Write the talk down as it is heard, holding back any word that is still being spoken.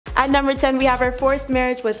At number 10, we have her forced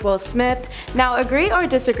marriage with Will Smith. Now, agree or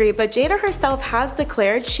disagree, but Jada herself has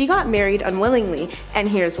declared she got married unwillingly, and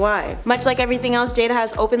here's why. Much like everything else, Jada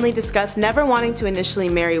has openly discussed never wanting to initially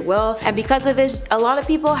marry Will, and because of this, a lot of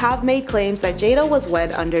people have made claims that Jada was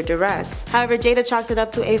wed under duress. However, Jada chalked it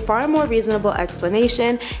up to a far more reasonable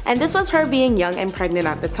explanation, and this was her being young and pregnant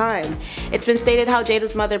at the time. It's been stated how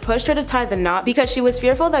Jada's mother pushed her to tie the knot because she was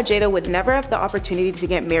fearful that Jada would never have the opportunity to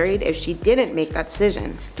get married if she didn't make that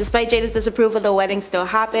decision. Despite Jada's disapproval, the wedding still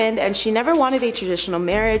happened, and she never wanted a traditional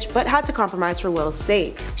marriage but had to compromise for Will's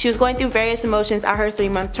sake. She was going through various emotions at her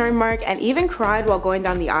 3-month term mark and even cried while going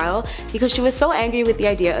down the aisle because she was so angry with the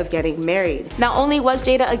idea of getting married. Not only was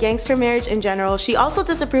Jada against her marriage in general, she also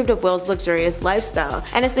disapproved of Will's luxurious lifestyle,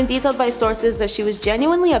 and it's been detailed by sources that she was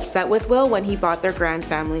genuinely upset with Will when he bought their grand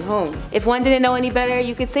family home. If one didn't know any better,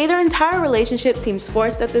 you could say their entire relationship seems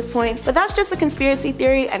forced at this point, but that's just a conspiracy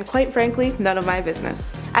theory and quite frankly, none of my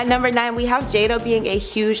business. At number 9, we have Jada being a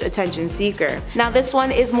huge attention seeker. Now this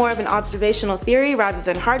one is more of an observational theory rather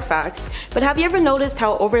than hard facts, but have you ever noticed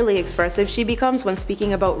how overly expressive she becomes when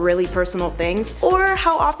speaking about really personal things? Or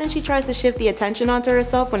how often she tries to shift the attention onto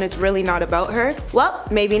herself when it's really not about her? Well,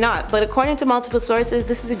 maybe not, but according to multiple sources,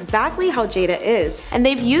 this is exactly how Jada is, and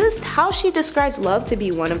they've used how she describes love to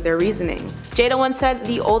be one of their reasonings. Jada once said,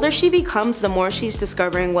 the older she becomes, the more she's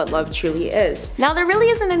discovering what love truly is. Now there really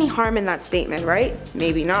isn't any harm in that statement, right?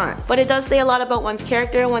 Maybe not. But it does say a lot about one's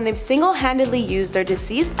character when they've single-handedly used their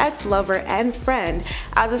deceased ex-lover and friend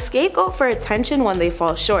as a scapegoat for attention when they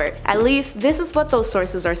fall short. At least this is what those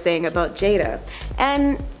sources are saying about Jada,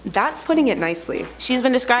 and that's putting it nicely. She's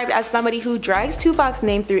been described as somebody who drags Tupac's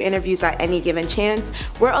name through interviews at any given chance,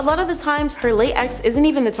 where a lot of the times her late ex isn't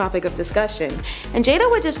even the topic of discussion, and Jada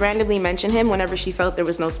would just randomly mention him whenever she felt there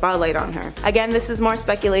was no spotlight on her. Again, this is more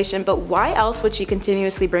speculation, but why else would she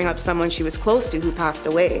continuously bring up someone she was close to who passed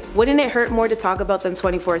away? Wouldn't it hurt more to talk about them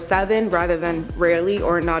 24/7 rather than rarely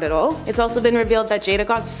or not at all? It's also been revealed that Jada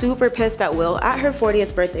got super pissed at Will at her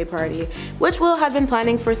 40th birthday party, which Will had been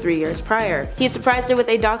planning for 3 years prior. He had surprised her with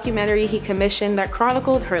a documentary he commissioned that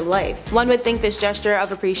chronicled her life. One would think this gesture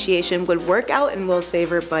of appreciation would work out in Will's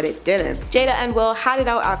favor, but it didn't. Jada and Will had it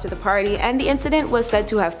out after the party, and the incident was said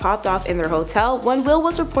to have popped off in their hotel when Will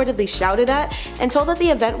was reportedly shouted at and told that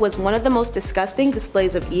the event was one of the most disgusting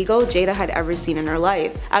displays of ego Jada had ever seen in her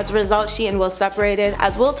life. As a result, she and Will separated,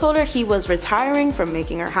 as Will told her he was retiring from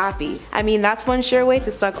making her happy. I mean, that's one sure way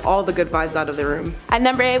to suck all the good vibes out of the room. At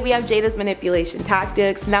number 8, we have Jada's manipulation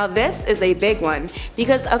tactics. Now this is a big one,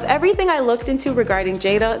 because of everything I looked into regarding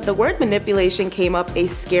Jada, the word manipulation came up a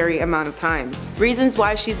scary amount of times. Reasons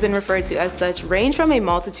why she's been referred to as such range from a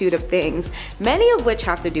multitude of things, many of which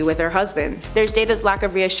have to do with her husband. There's Jada's lack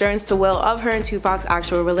of reassurance to Will of her and Tupac's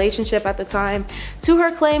actual relationship at the time, to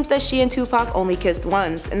her claims that she and Tupac only kissed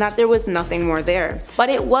once and that there was nothing more there. But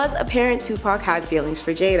it was apparent Tupac had feelings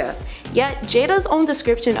for Jada. Yet Jada's own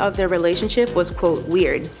description of their relationship was quote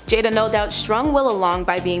weird. Jada no doubt strung Will along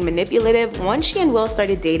by being manipulative once she and Will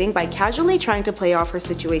started dating by casually trying to play off her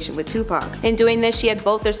situation with Tupac. In doing this, she had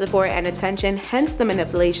both their support and attention, hence the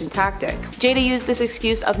manipulation tactic. Jada used this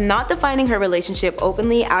excuse of not defining her relationship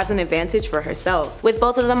openly as an advantage for herself. With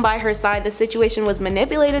both of them by her side, the situation was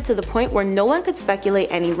manipulated to the point where no one could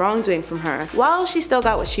speculate any wrongdoing from her, while she still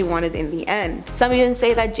got what she wanted in the end. Some even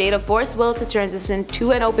say that Jada forced Will to transition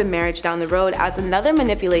to an open marriage down the road as another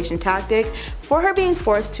manipulation tactic for her being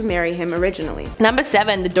forced to marry him originally. Number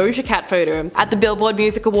 7, the Doja Cat photo. At the Billboard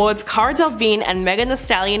Music Awards, Cara Delevingne and Megan Thee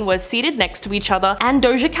Stallion were seated next to each other, and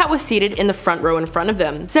Doja Cat was seated in the front row in front of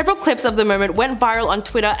them. Several clips of the moment went viral on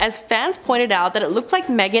Twitter as fans pointed out that it looked like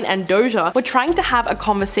Megan and Doja were trying to have a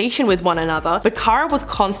conversation with one another, but Cara was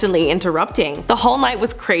constantly interrupting. The whole night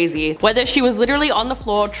was crazy. Whether she was literally on the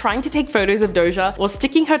floor trying to take photos of Doja or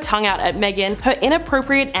sticking her tongue out at Megan, her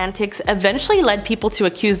inappropriate antics eventually led people to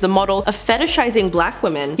accuse the model of fetishizing black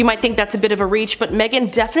women. You might think that's a bit of a reach, but Megan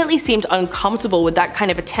definitely seemed uncomfortable with that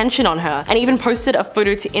kind of attention on her, and even posted a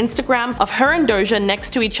photo to Instagram of her and Doja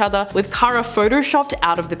next to each other with Cara photoshopped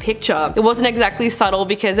out of the picture. It wasn't exactly subtle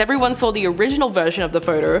because everyone saw the original version of the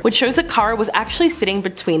photo, which shows that Cara was actually sitting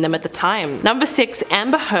between them at the time. Number 6,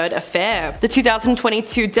 Amber Heard affair. The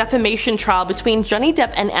 2022 defamation trial between Johnny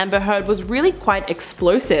Depp and Amber Heard was really quite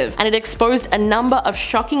explosive, and it exposed a number of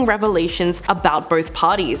shocking revelations about both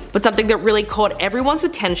parties. But something that really really caught everyone's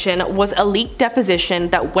attention was a leaked deposition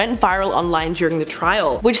that went viral online during the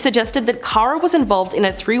trial, which suggested that Cara was involved in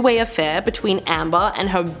a three-way affair between Amber and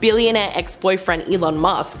her billionaire ex-boyfriend Elon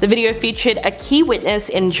Musk. The video featured a key witness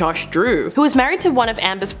in Josh Drew, who was married to one of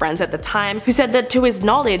Amber's friends at the time, who said that to his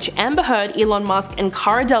knowledge, Amber heard Elon Musk and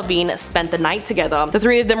Cara Delevingne spent the night together. The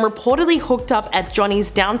three of them reportedly hooked up at Johnny's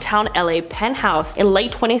downtown LA penthouse in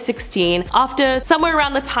late 2016 after somewhere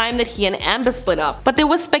around the time that he and Amber split up. But there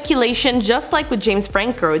was speculation, just like with James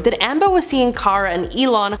Franco, that Amber was seeing Cara and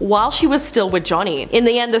Elon while she was still with Johnny. In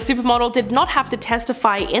the end, the supermodel did not have to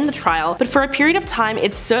testify in the trial, but for a period of time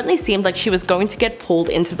it certainly seemed like she was going to get pulled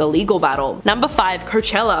into the legal battle. Number 5.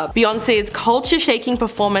 Coachella. Beyonce's culture-shaking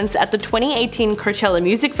performance at the 2018 Coachella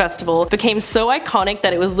Music Festival became so iconic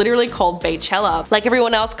that it was literally called Baychella. Like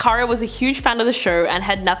everyone else, Cara was a huge fan of the show and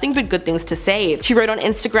had nothing but good things to say. She wrote on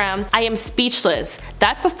Instagram, "I am speechless.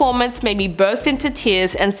 That performance made me burst into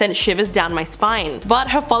tears and sent shivers down my spine." But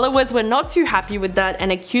her followers were not too happy with that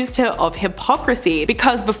and accused her of hypocrisy,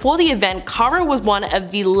 because before the event, Cara was one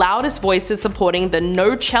of the loudest voices supporting the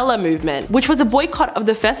No-Chella movement, which was a boycott of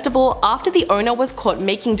the festival after the owner was caught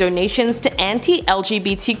making donations to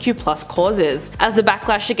anti-LGBTQ+ causes. As the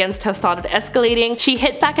backlash against her started escalating, she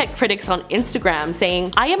hit back at critics on Instagram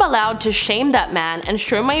saying, "I am allowed to shame that man and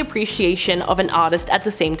show my appreciation of an artist at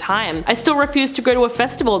the same time. I still refuse to go to a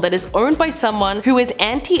festival that is owned by someone who is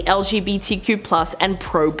anti-LGBTQ+ and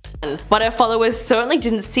pro-gun." But her followers certainly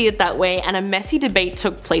didn't see it that way, and a messy debate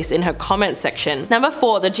took place in her comment section. Number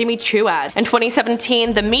 4. The Jimmy Choo ad. In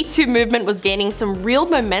 2017, the Me Too movement was gaining some real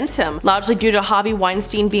momentum, largely due to Harvey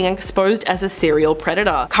Weinstein being exposed as a serial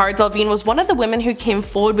predator. Cara Delevingne was one of the women who came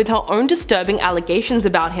forward with her own disturbing allegations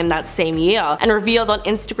about him that same year, and revealed on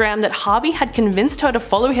Instagram that Harvey had convinced her to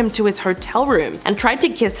follow him to his hotel room and tried to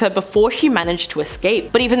kiss her before she managed to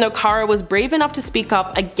escape. But even though Cara was brave enough to speak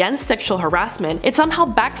up against sexual harassment, it somehow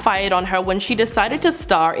backfired on her when she decided to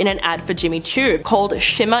star in an ad for Jimmy Choo called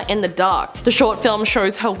Shimmer in the Dark. The short film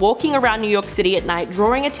shows her walking around New York City at night,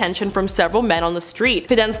 drawing attention from several men on the street,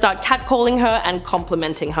 who then start catcalling her and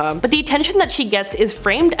complimenting her. But the attention that she gets is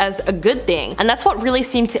framed as a good thing, and that's what really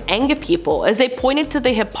seemed to anger people, as they pointed to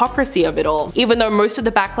the hypocrisy of it all. Even though most of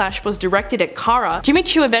the backlash was directed at Cara, Jimmy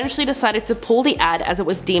Choo eventually decided to pull the ad as it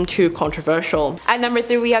was deemed too controversial. At number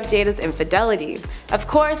 3, we have Jada's infidelity. Of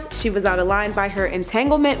course, she was out of line by her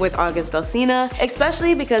entanglement with August Alsina,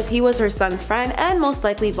 especially because he was her son's friend and most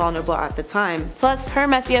likely vulnerable at the time. Plus, her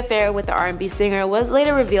messy affair with the R&B singer was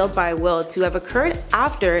later revealed by Will to have occurred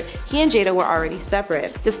after he and Jada were already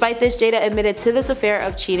separate. Despite this, Jada admitted to this affair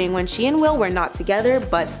of cheating when she and Will were not together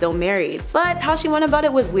but still married. But how she went about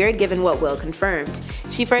it was weird given what Will confirmed.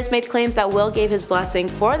 She first made claims that Will gave his blessing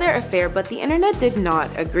for their affair, but the internet did not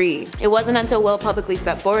agree. It wasn't until Will publicly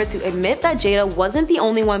stepped forward to admit that Jada wasn't the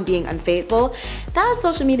only one being unfaithful that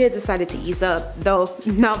social media decided to ease up, though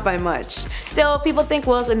not by much. Still, people think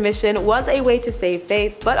Will's admission was a way to save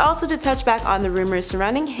face, but also to touch back on the rumors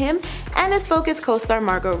surrounding him and his Focus co-star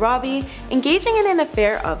Margot Robbie engaging in an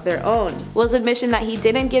affair of their own. Will's admission that he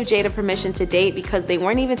didn't give Jada permission to date because they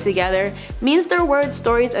weren't even together means their words,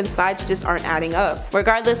 stories, and sides just aren't adding up.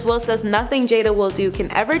 Regardless, Will says nothing Jada will do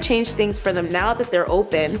can ever change things for them now that they're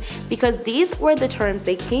open, because these were the terms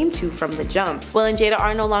they came to from the jump. Will and Jada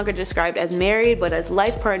are no longer described as married, but as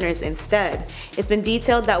life partners instead. It's been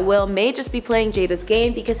detailed that Will may just be playing Jada's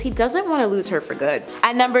game because he doesn't want to lose her for good.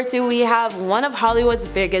 At number 2, we have one of Hollywood's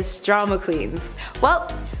biggest drama queens.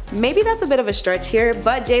 Well, maybe that's a bit of a stretch here,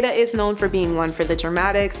 but Jada is known for being one for the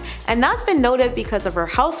dramatics, and that's been noted because of her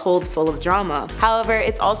household full of drama. However,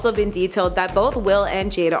 it's also been detailed that both Will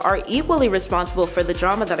and Jada are equally responsible for the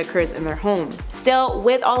drama that occurs in their home. Still,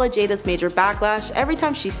 with all of Jada's major backlash every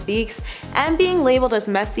time she speaks, and being labeled as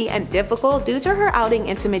messy and difficult due to her outing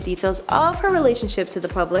intimate details of her relationship to the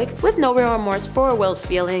public with no real remorse for Will's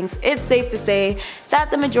feelings, it's safe to say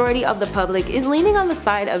that the majority of the public is leaning on the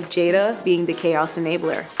side of Jada being the chaos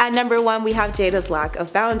enabler. At number 1, we have Jada's lack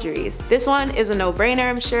of boundaries. This one is a no-brainer,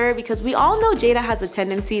 I'm sure, because we all know Jada has a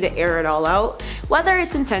tendency to air it all out, whether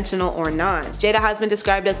it's intentional or not. Jada has been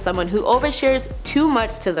described as someone who overshares too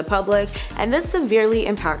much to the public, and this severely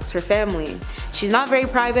impacts her family. She's not very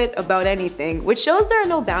private about anything, which shows there are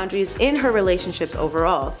no boundaries in her relationships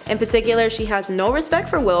overall. In particular, she has no respect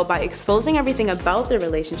for Will by exposing everything about their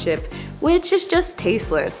relationship, which is just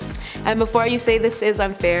tasteless. And before you say this is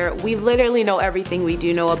unfair, we literally know everything we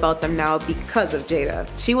do know know about them now because of Jada.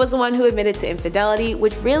 She was the one who admitted to infidelity,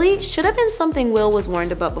 which really should have been something Will was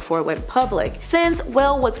warned about before it went public, since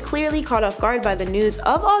Will was clearly caught off guard by the news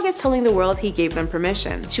of August telling the world he gave them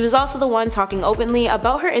permission. She was also the one talking openly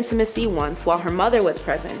about her intimacy once while her mother was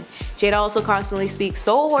present. Jada also constantly speaks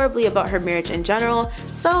so horribly about her marriage in general,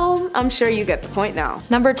 so I'm sure you get the point now.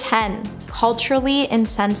 Number 10. Culturally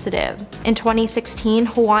insensitive. In 2016,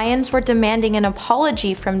 Hawaiians were demanding an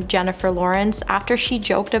apology from Jennifer Lawrence after she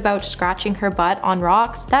joked about scratching her butt on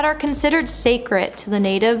rocks that are considered sacred to the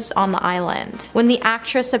natives on the island. When the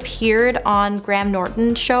actress appeared on Graham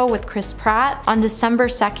Norton's show with Chris Pratt on December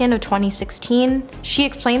 2nd of 2016, she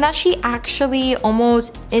explained that she actually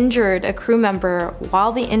almost injured a crew member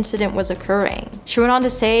while the incident was occurring. She went on to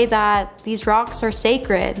say that these rocks are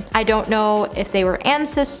sacred. I don't know if they were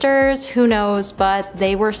ancestors, who knows, but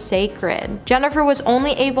they were sacred. Jennifer was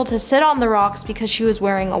only able to sit on the rocks because she was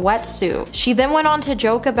wearing a wetsuit. She then went on to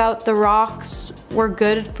joke about the rocks were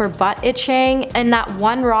good for butt itching, and that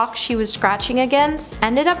one rock she was scratching against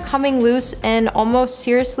ended up coming loose and almost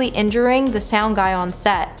seriously injuring the sound guy on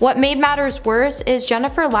set. What made matters worse is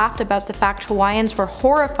Jennifer laughed about the fact Hawaiians were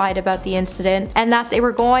horrified about the incident and that they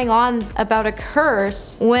were going on about a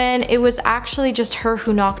curse when it was actually just her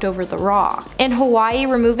who knocked over the rock. In Hawaii,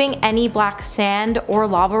 removing any black sand or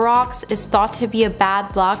lava rocks is thought to be a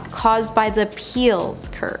bad luck caused by the Peel's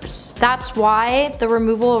curse. That's why the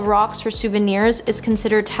removal of rocks for souvenirs is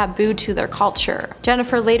considered taboo to their culture.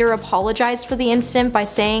 Jennifer later apologized for the incident by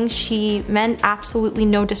saying she meant absolutely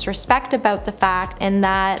no disrespect about the fact and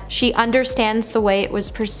that she understands the way it was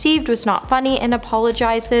perceived was not funny and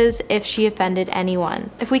apologizes if she offended anyone.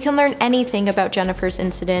 If we can learn anything about Jennifer's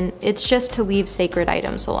incident, it's just to leave sacred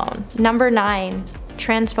items alone. Number 9.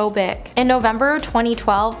 Transphobic. In November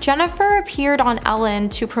 2012, Jennifer appeared on Ellen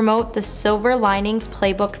to promote the Silver Linings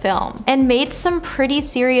Playbook film and made some pretty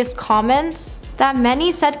serious comments that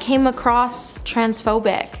many said came across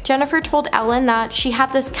transphobic. Jennifer told Ellen that she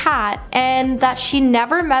had this cat and that she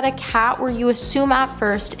never met a cat where you assume at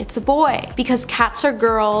first it's a boy, because cats are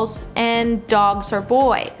girls and dogs are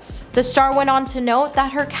boys. The star went on to note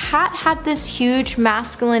that her cat had this huge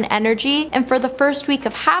masculine energy, and for the first week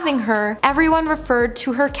of having her, everyone referred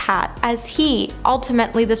to her cat as he.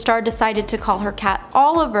 Ultimately, the star decided to call her cat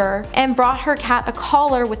Oliver and brought her cat a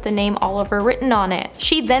collar with the name Oliver written on it.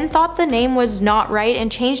 She then thought the name was not right and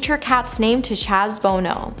changed her cat's name to Chaz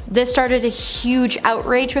Bono. This started a huge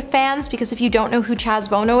outrage with fans because if you don't know who Chaz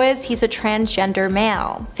Bono is, he's a transgender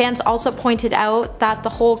male. Fans also pointed out that the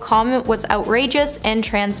whole comment was outrageous and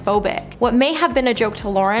transphobic. What may have been a joke to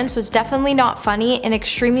Lawrence was definitely not funny and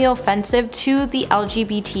extremely offensive to the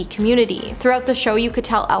LGBT community. Throughout the show, you could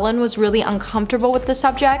tell Ellen was really uncomfortable with the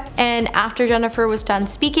subject, and after Jennifer was done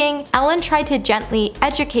speaking, Ellen tried to gently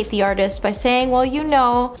educate the artist by saying, well, you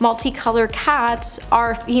know, multicolored cats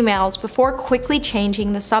are females, before quickly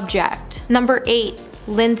changing the subject. Number 8.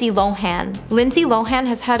 Lindsay Lohan. Lindsay Lohan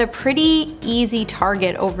has had a pretty easy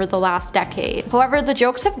target over the last decade. However, the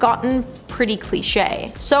jokes have gotten pretty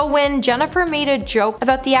cliche. So when Jennifer made a joke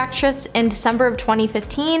about the actress in December of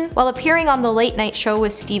 2015 while appearing on the late night show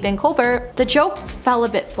with Stephen Colbert, the joke fell a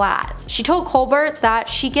bit flat. She told Colbert that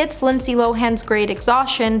she gets Lindsay Lohan's great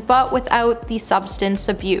exhaustion but without the substance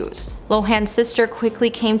abuse. Lohan's sister quickly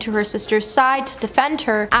came to her sister's side to defend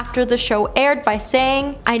her after the show aired by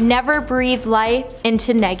saying, "I never breathe life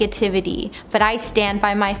into negativity, but I stand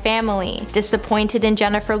by my family. Disappointed in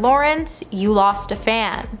Jennifer Lawrence? You lost a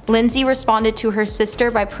fan." Lindsay responded to her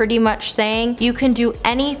sister by pretty much saying, "You can do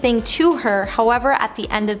anything to her, however at the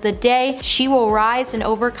end of the day, she will rise and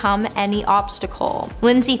overcome any obstacle."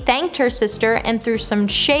 Lindsay thanked her sister and threw some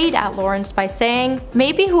shade at Lawrence by saying,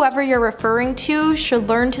 "Maybe whoever you're referring to should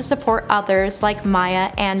learn to support others like Maya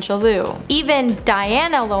Angelou." Even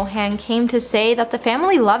Diana Lohan came to say that the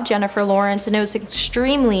family loved Jennifer Lawrence and it was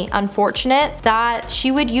extremely unfortunate that she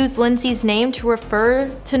would use Lindsay's name to refer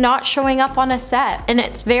to not showing up on a set. And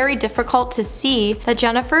it's very difficult to see that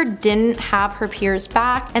Jennifer didn't have her peers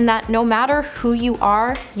back and that no matter who you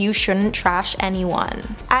are, you shouldn't trash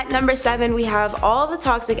anyone. At number 7, we have all the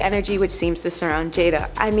toxic energy which seems to surround Jada.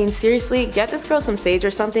 I mean, seriously, get this girl some sage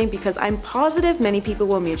or something, because I'm positive many people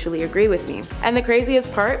will mutually agree with me. And the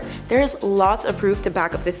craziest part, there's lots of proof to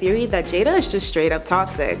back up the theory that Jada is just straight up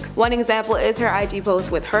toxic. One example is her IG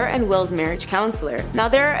post with her and Will's marriage counselor. Now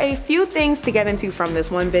there are a few things to get into from this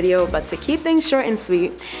one video, but to keep things short and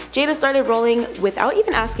sweet, Jada started rolling without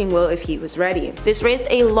even asking Will if he was ready. This raised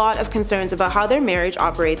a lot of concerns about how their marriage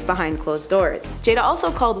operates behind closed doors. Jada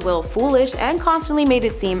also called Will foolish and constantly made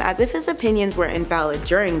it seem as if his opinions were invalid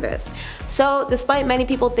during this. So despite many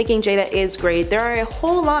people thinking Jada is great, there are a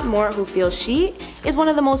whole lot more who feel she is one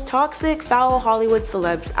of the most toxic, foul Hollywood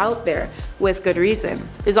celebs out there, with good reason.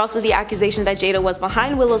 There's also the accusation that Jada was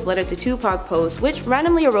behind Willow's letter to Tupac post, which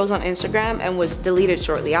randomly arose on Instagram and was deleted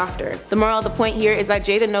shortly after. The moral of the point here is that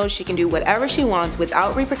Jada knows she can do whatever she wants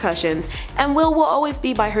without repercussions, and Will always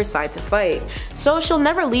be by her side to fight. So she'll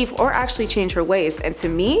never leave or actually change her ways, and to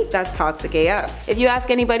me, that's toxic AF. If you ask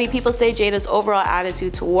anybody, people say Jada's overall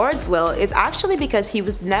attitude towards Will is actually because he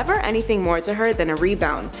was never anything more to her than a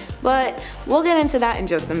rebound, but we'll get into that in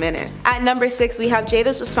just a minute. At number 6, we have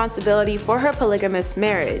Jada's responsibility for her polygamous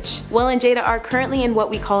marriage. Will and Jada are currently in what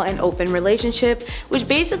we call an open relationship, which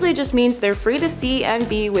basically just means they're free to see and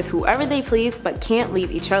be with whoever they please but can't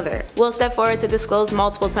leave each other. Will stepped forward to disclose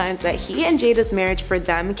multiple times that he and Jada's marriage for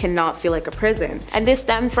them cannot feel like a prison, and this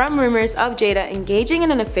stemmed from rumors of Jada engaging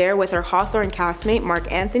in an affair with her Hawthorne castmate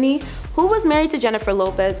Mark Anthony, who was married to Jennifer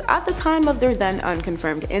Lopez at the time of their then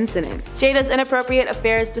unconfirmed incident. Jada's inappropriate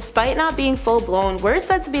affairs, despite not being full-blown, were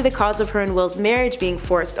said to be the cause of her and Will's marriage being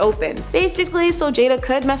forced open, basically so Jada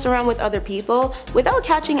could mess around with other people without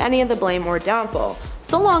catching any of the blame or downfall.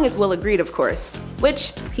 So long as Will agreed, of course,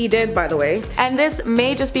 which he did, by the way. And this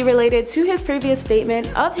may just be related to his previous statement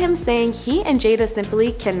of him saying he and Jada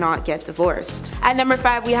simply cannot get divorced. At number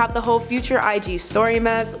 5, we have the whole Future IG story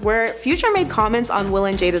mess, where Future made comments on Will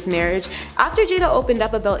and Jada's marriage after Jada opened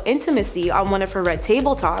up about intimacy on one of her Red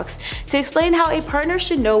Table talks to explain how a partner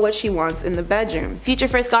should know what she wants in the bedroom. Future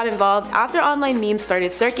first got involved after online memes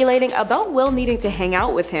started circulating about Will needing to hang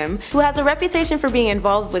out with him, who has a reputation for being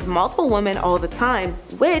involved with multiple women all the time,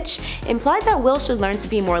 which implied that Will should learn to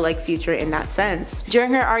be more like Future in that sense.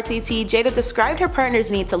 During her RTT, Jada described her partner's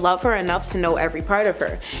need to love her enough to know every part of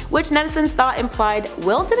her, which netizens thought implied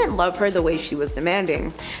Will didn't love her the way she was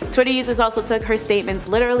demanding. Twitter users also took her statements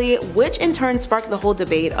literally, which in turn sparked the whole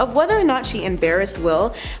debate of whether or not she embarrassed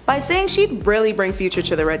Will by saying she'd really bring Future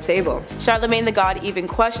to the Red Table. Charlemagne the God even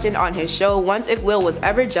questioned on his show once if Will was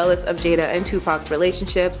ever jealous of Jada and Tupac's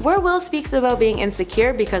relationship, where Will speaks about being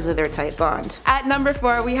insecure because of their tight bond. At number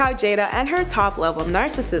 4, we have Jada and her top-level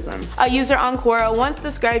narcissism. A user on Quora once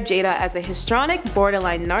described Jada as a histrionic,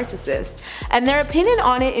 borderline narcissist, and their opinion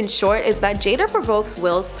on it in short is that Jada provokes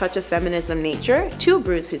Will's touch of feminism nature to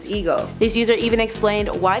bruise his ego. This user even explained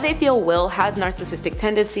why they feel Will has narcissistic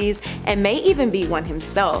tendencies and may even be one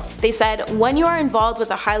himself. They said, when you are involved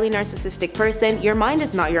with a highly narcissistic person, your mind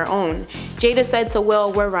is not your own. Jada said to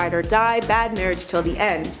Will, we're ride or die, bad marriage till the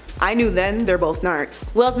end. I knew then, they're both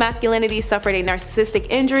narcs. Will's masculinity suffered a narcissistic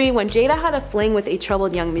injury when Jada had a fling with a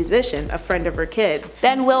troubled young musician, a friend of her kid.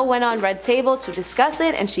 Then Will went on Red Table to discuss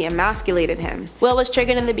it and she emasculated him. Will was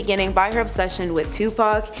triggered in the beginning by her obsession with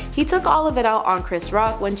Tupac. He took all of it out on Chris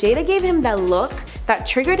Rock when Jada gave him that look that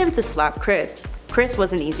triggered him to slap Chris. Chris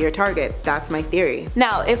was an easier target, that's my theory.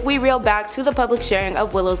 Now, if we reel back to the public sharing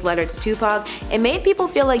of Willow's letter to Tupac, it made people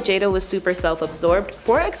feel like Jada was super self-absorbed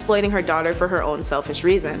for exploiting her daughter for her own selfish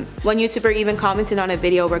reasons. One YouTuber even commented on a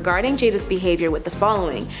video regarding Jada's behavior with the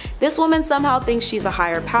following: this woman somehow thinks she's a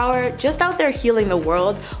higher power, just out there healing the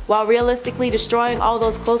world, while realistically destroying all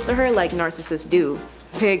those close to her like narcissists do.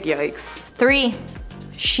 Big yikes. 3.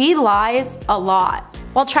 She lies a lot.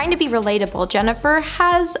 While trying to be relatable, Jennifer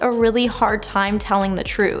has a really hard time telling the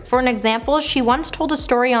truth. For an example, she once told a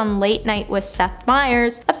story on Late Night with Seth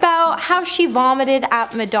Meyers about how she vomited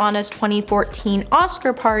at Madonna's 2014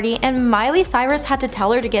 Oscar party and Miley Cyrus had to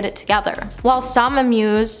tell her to get it together. While some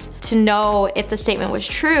amused to know if the statement was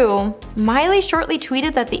true, Miley shortly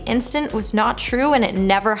tweeted that the incident was not true and it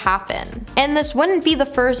never happened. And this wouldn't be the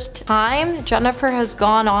first time Jennifer has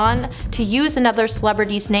gone on to use another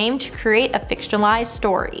celebrity's name to create a fictionalized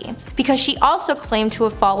story, because she also claimed to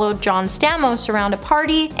have followed John Stamos around a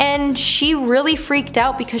party and she really freaked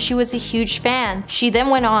out because she was a huge fan. She then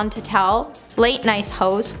went on to tell Late Night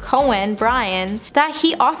host Cohen Brian that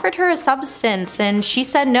he offered her a substance and she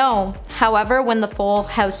said no. However, when the Full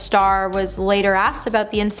House star was later asked about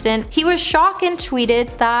the incident, he was shocked and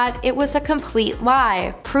tweeted that it was a complete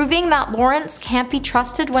lie, proving that Lawrence can't be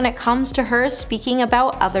trusted when it comes to her speaking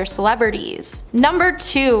about other celebrities. Number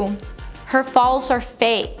 2. Her falls are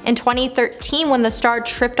fake. In 2013, when the star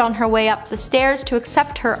tripped on her way up the stairs to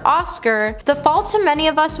accept her Oscar, the fall to many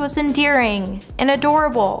of us was endearing and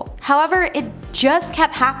adorable. However, it just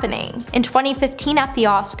kept happening. In 2015 at the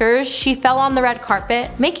Oscars, she fell on the red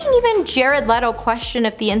carpet, making even Jared Leto question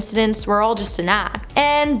if the incidents were all just an act.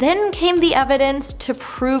 And then came the evidence to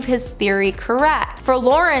prove his theory correct. For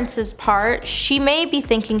Lawrence's part, she may be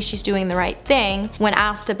thinking she's doing the right thing when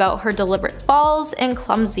asked about her deliberate falls and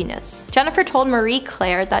clumsiness. Jennifer told Marie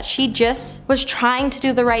Claire that she just was trying to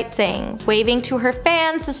do the right thing. Waving to her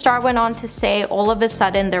fans, the star went on to say all of a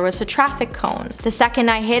sudden there was a traffic cone. The second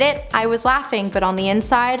I hit it, I was laughing, but on the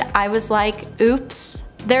inside, I was like, oops.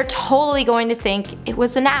 They're totally going to think it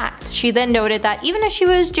was an act. She then noted that even if she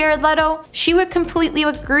was Jared Leto, she would completely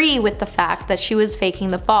agree with the fact that she was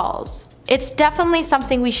faking the falls. It's definitely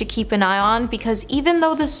something we should keep an eye on, because even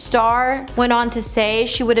though the star went on to say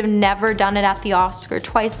she would have never done it at the Oscar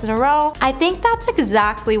twice in a row, I think that's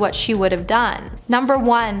exactly what she would have done. Number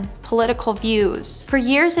 1. Political views. For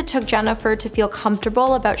years it took Jennifer to feel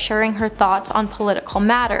comfortable about sharing her thoughts on political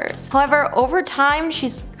matters. However, over time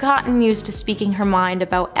she's gotten used to speaking her mind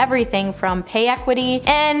about everything from pay equity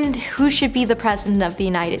and who should be the president of the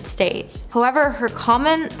United States. However, her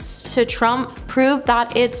comments to Trump proved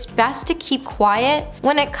that it's best to keep quiet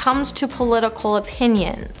when it comes to political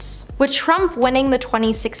opinions. With Trump winning the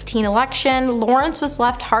 2016 election, Lawrence was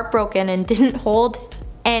left heartbroken and didn't hold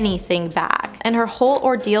anything back, and her whole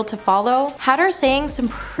ordeal to follow had her saying some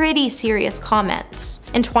pretty serious comments.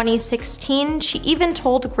 In 2016, she even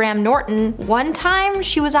told Graham Norton one time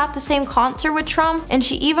she was at the same concert with Trump and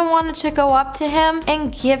she even wanted to go up to him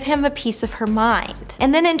and give him a piece of her mind.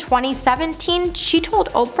 And then in 2017, she told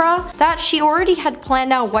Oprah that she already had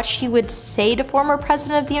planned out what she would say to former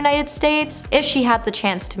President of the United States if she had the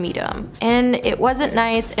chance to meet him. And it wasn't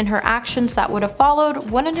nice, and her actions that would have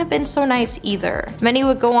followed wouldn't have been so nice either. Many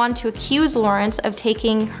would go on to accuse Lawrence of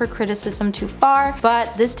taking her criticism too far,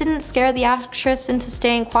 but this didn't scare the actress into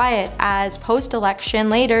staying quiet, as post-election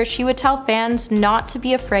later she would tell fans not to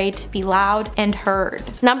be afraid to be loud and heard.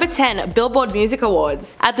 Number 10. Billboard Music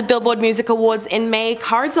Awards. At the Billboard Music Awards in May,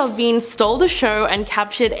 Cara Delevingne stole the show and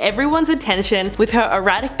captured everyone's attention with her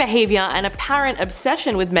erratic behavior and apparent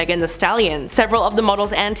obsession with Megan Thee Stallion. Several of the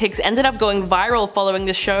model's antics ended up going viral following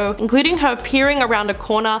the show, including her peering around a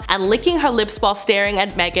corner and licking her lips while staring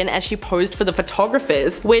at Megan as she posed for the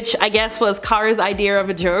photographers, which I guess was Cara's idea of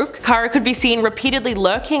a joke. Cara could be seen repeatedly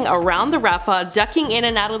lurking around the rapper, ducking in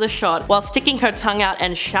and out of the shot while sticking her tongue out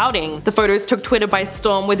and shouting. The photos took Twitter by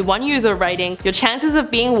storm, with one user writing, "Your chances of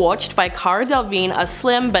being watched by Cara Delevingne are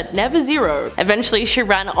slim but never zero." Eventually she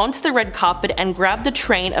ran onto the red carpet and grabbed the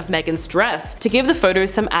train of Megan's dress to give the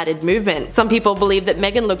photos some added movement. Some people believe that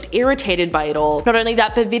Megan looked irritated by it all. Not only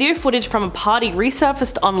that, but video footage from a party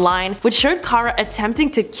resurfaced online which showed Cara attempting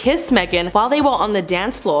to kiss Megan while they were on the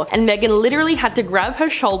dance floor, and Megan literally had to grab her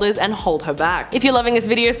shoulders and hold her back. If you're loving this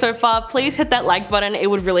video so far, please hit that like button, it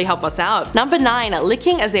would really help us out. Number 9.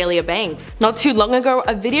 Licking Azalea Banks. Not too long ago,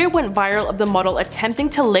 a video went viral of the model attempting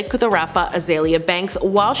to lick the rapper Azalea Banks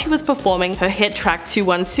while she was performing her hit track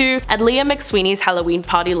 212 at Leah McSweeney's Halloween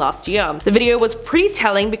party last year. The video was pretty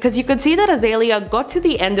telling because you could see that Azalea got to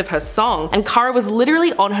the end of her song, and Cara was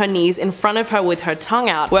literally on her knees in front of her with her tongue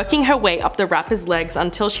out, working her way up the rapper's legs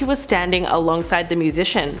until she was standing alongside the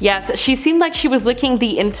musician. Yes, she seemed like she was licking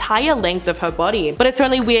the entire length of her body, but it's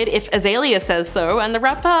only weird if Azalea says so, and the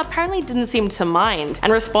rapper apparently didn't seem to mind,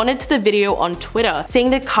 and responded to the video on Twitter, saying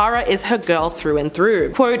that Cara is her girl through and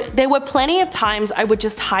through. Quote, "There were plenty of times I would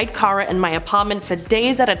just hide Cara in my apartment for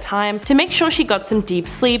days at a time to make sure she got some deep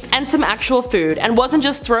sleep and some actual food, and wasn't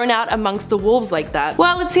just thrown out amongst the wolves like that."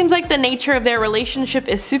 Well, it seems like the nature of their relationship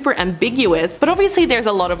is super ambiguous, but obviously there's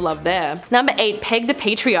a lot of love there. Number 8. Peg the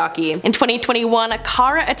Patriarchy. In 2021,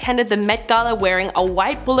 Cara attended the Met Gala wearing a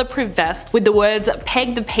white bulletproof vest with the words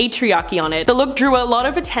 "Peg the Patriarchy" on it. The look drew a lot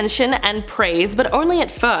of attention and praise, but only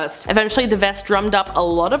at first. Eventually the vest drummed up a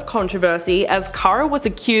lot of controversy as Cara was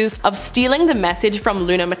accused of stealing the message from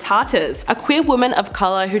Luna Matatas, a queer woman of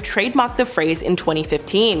color who trademarked the phrase in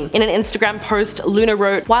 2015. In an Instagram post, Luna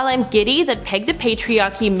wrote, "While I'm giddy that Peg the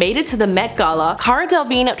Patriarchy made it to the Met Gala, Cara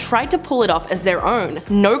Delevingne tried to pull it off as their own.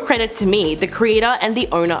 No credit to me, the creator and the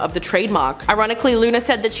owner of the trademark." Ironically, Luna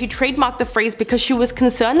said that she trademarked the phrase because she was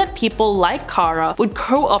concerned that people like Cara would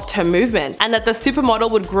co-opt her movement, and that the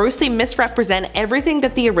supermodel would grossly misrepresent everything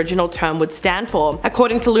that the original term would stand for.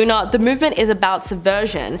 According to Luna, the movement is about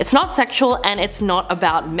subversion. It's not sexual and it's not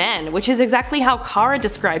about men, which is exactly how Cara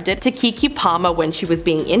described it to Keke Palmer when she was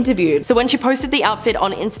being interviewed. So when she posted the outfit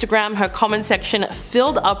on Instagram, her comment section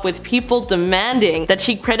filled up with people demanding that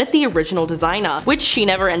she credit the original designer, which she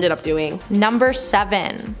never ended up doing. Number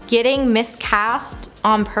 7. Getting miscast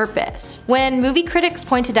on purpose. When movie critics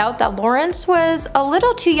pointed out that Lawrence was a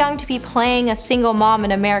little too young to be playing a single mom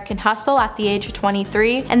in American Hustle at the age of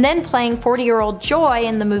 23 and then playing 40-year-old Joy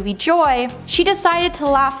in the movie Joy, she decided to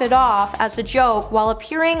laugh it off as a joke while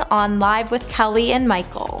appearing on Live with Kelly and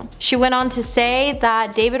Michael. She went on to say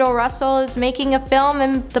that David O. Russell is making a film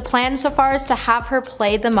and the plan so far is to have her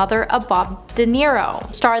play the mother of Bob De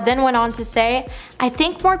Niro. Star then went on to say, "I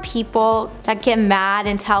think more people that get mad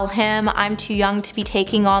and tell him I'm too young to be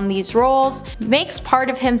taking on these roles makes part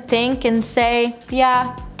of him think and say,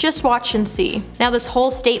 yeah, just watch and see." Now this whole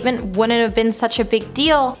statement wouldn't have been such a big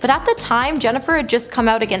deal, but at the time Jennifer had just come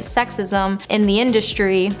out against sexism in the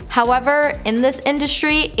industry. However, in this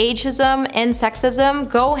industry, ageism and sexism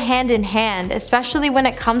go hand in hand, especially when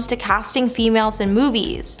it comes to casting females in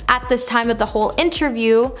movies. At this time of the whole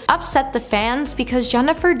interview upset the fans because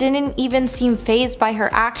Jennifer didn't even seem fazed by her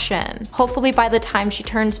action. Hopefully by the time she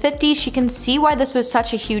turns 50, she can see why this was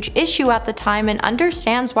such a huge issue at the time and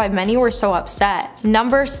understands why many were so upset.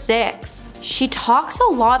 Number 6. She talks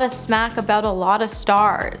a lot of smack about a lot of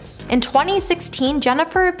stars. In 2016,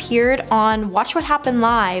 Jennifer appeared on Watch What Happened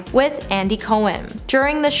Live with Andy Cohen.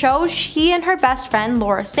 During the show, she and her best friend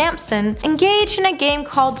Laura Sampson engaged in a game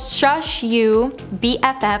called Shush You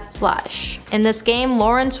BFF Flush. In this game,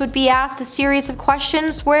 Lawrence would be asked a series of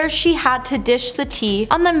questions where she had to dish the tea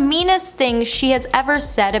on the meanest things she has ever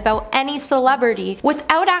said about any celebrity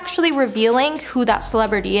without actually revealing who that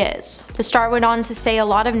celebrity is. The star went on to say a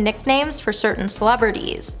lot of nicknames for certain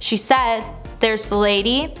celebrities. She said, "There's the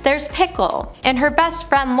lady, there's Pickle." And her best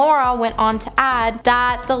friend Laura went on to add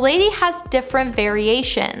that the lady has different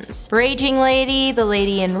variations. Raging Lady, the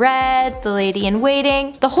lady in red, the lady in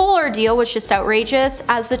waiting. The whole ordeal was just outrageous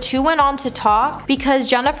as the two went on to talk because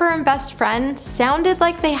Jennifer and best friend sounded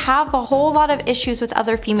like they have a whole lot of issues with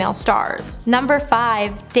other female stars. Number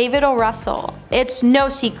 5. David O. Russell. It's no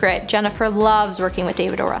secret Jennifer loves working with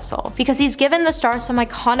David O. Russell because he's given the star some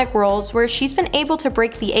iconic roles where she's been able to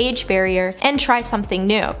break the age barrier and try something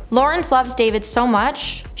new. Lawrence loves David so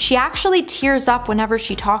much, she actually tears up whenever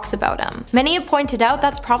she talks about him. Many have pointed out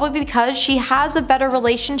that's probably because she has a better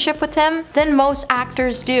relationship with him than most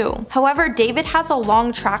actors do. However, David has a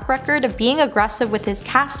long track record of being aggressive with his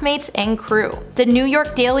castmates and crew. The New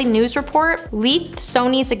York Daily News report leaked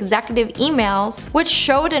Sony's executive emails, which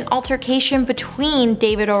showed an altercation between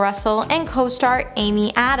David O. Russell and co-star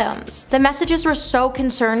Amy Adams. The messages were so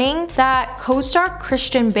concerning that co-star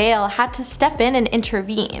Christian Bale had to step in and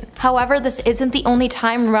intervene. However, this isn't the only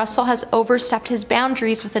time Russell has overstepped his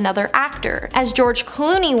boundaries with another actor, as George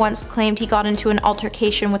Clooney once claimed he got into an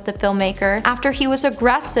altercation with the filmmaker after he was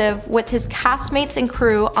aggressive with his castmates and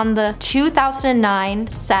crew on the 2009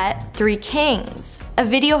 set Three Kings. A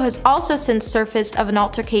video has also since surfaced of an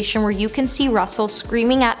altercation where you can see Russell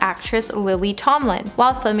screaming at actress Lily Tomlin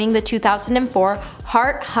while filming the 2004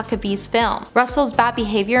 Hart Huckabee's film. Russell's bad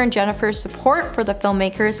behavior and Jennifer's support for the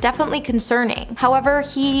filmmaker is definitely concerning. However,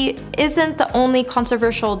 he isn't the only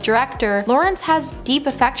controversial director Lawrence has deep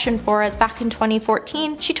affection for, as back in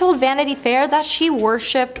 2014, she told Vanity Fair that she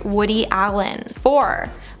worshipped Woody Allen. 4.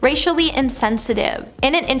 Racially insensitive.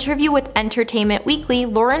 In an interview with Entertainment Weekly,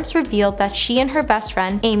 Lawrence revealed that she and her best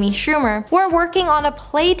friend, Amy Schumer, were working on a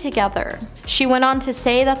play together. She went on to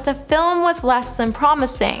say that the film was less than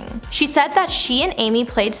promising. She said that she and Amy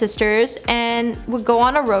played sisters and would go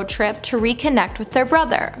on a road trip to reconnect with their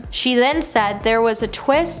brother. She then said there was a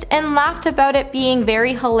twist and laughed about it being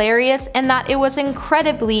very hilarious and that it was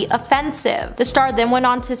incredibly offensive. The star then went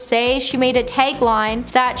on to say she made a tagline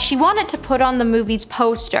that she wanted to put on the movie's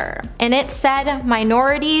poster, and it said,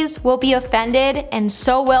 "Minorities will be offended and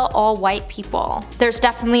so will all white people." There's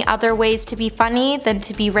definitely other ways to be funny than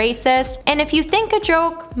to be racist, and if you think a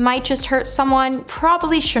joke might just hurt someone,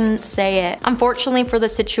 probably shouldn't say it. Unfortunately for the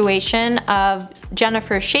situation of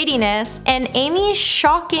Jennifer's shadiness and Amy's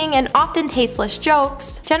shocking and often tasteless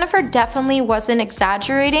jokes, Jennifer definitely wasn't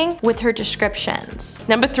exaggerating with her descriptions.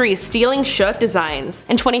 Number 3. Stealing shirt designs.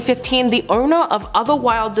 In 2015, the owner of Other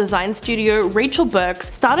Wild design studio, Rachel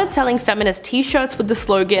Burks, started selling feminist t-shirts with the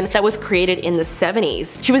slogan that was created in the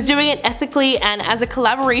 70s. She was doing it ethically and as a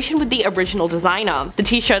collaboration with the original designer. The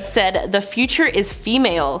t-shirts said, "The future is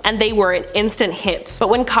female," and they were an instant hit. But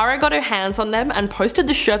when Kara got her hands on them and posted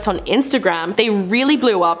the shirts on Instagram, they really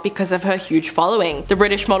blew up because of her huge following. The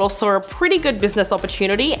British model saw a pretty good business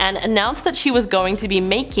opportunity and announced that she was going to be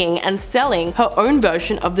making and selling her own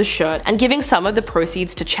version of the shirt and giving some of the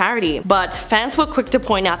proceeds to charity. But fans were quick to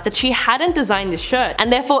point out that she hadn't designed this shirt,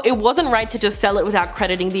 and therefore it wasn't right to just sell it without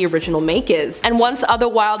crediting the original makers. And once other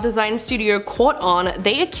wild design studio caught on,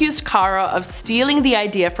 they accused Cara of stealing the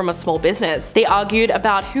idea from a small business. They argued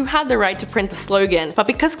about who had the right to print the slogan, but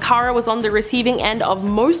because Cara was on the receiving end of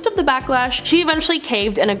most of the backlash, she eventually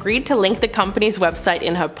caved and agreed to link the company's website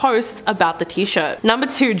in her posts about the t-shirt. Number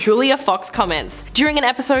 2. Julia Fox comments. During an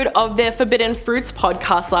episode of their Forbidden Fruits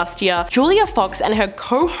podcast last year, Julia Fox and her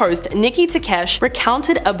co-host Nikki Takesh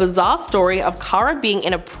recounted a bizarre story of Cara being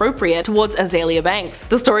inappropriate towards Azealia Banks.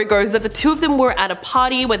 The story goes that the two of them were at a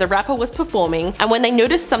party where the rapper was performing, and when they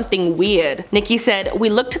noticed something weird, Nikki said, "We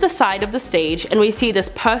looked to the side of the stage and we see this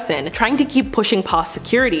person trying to keep pushing past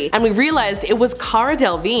security, and we realized it was Cara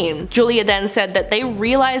Delevingne." Julia then said that they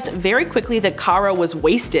realized very quickly that Cara was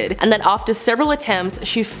wasted, and that after several attempts,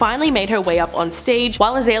 she finally made her way up on stage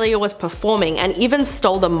while Azealia was performing and even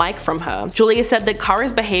stole the mic from her. Julia said that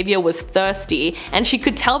Cara's behavior was thirsty, and she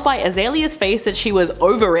could tell by Azalea's face that she was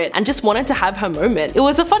over it and just wanted to have her moment. It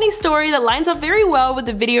was a funny story that lines up very well with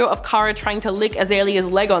the video of Cara trying to lick Azalea's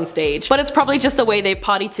leg on stage, but it's probably just the way they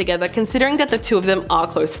partied together considering that the two of them are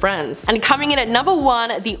close friends. And coming in at number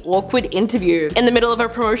 1, the awkward interview. In the middle of a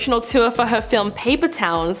promotional tour for her film Paper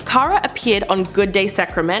Towns, Cara appeared on Good Day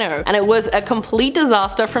Sacramento, and it was a complete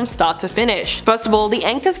disaster from start to finish. First of all, the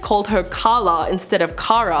anchors called her Carla instead of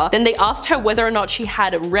Cara, then they asked her whether or not she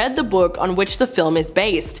had read the book on which the film is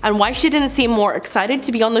based, and why she didn't seem more excited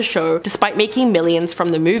to be on the show despite making millions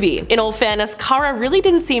from the movie. In all fairness, Cara really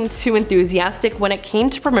didn't seem too enthusiastic when it came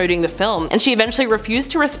to promoting the film, and she eventually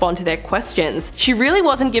refused to respond to their questions. She really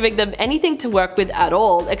wasn't giving them anything to work with at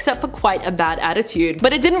all, except for quite a bad attitude.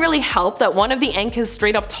 But it didn't really help that one of the anchors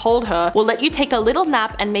straight up told her, "We'll let you take a little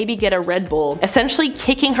nap and maybe get a Red Bull," essentially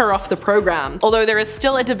kicking her off the program. Although there is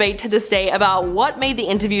still a debate to this day about what made the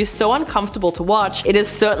interview so uncomfortable to watch, it is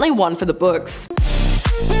certainly one for the books.